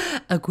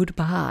 A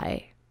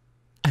goodbye.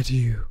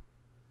 Adieu.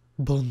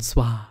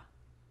 Bonsoir.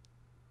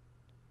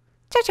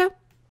 Ciao, ciao.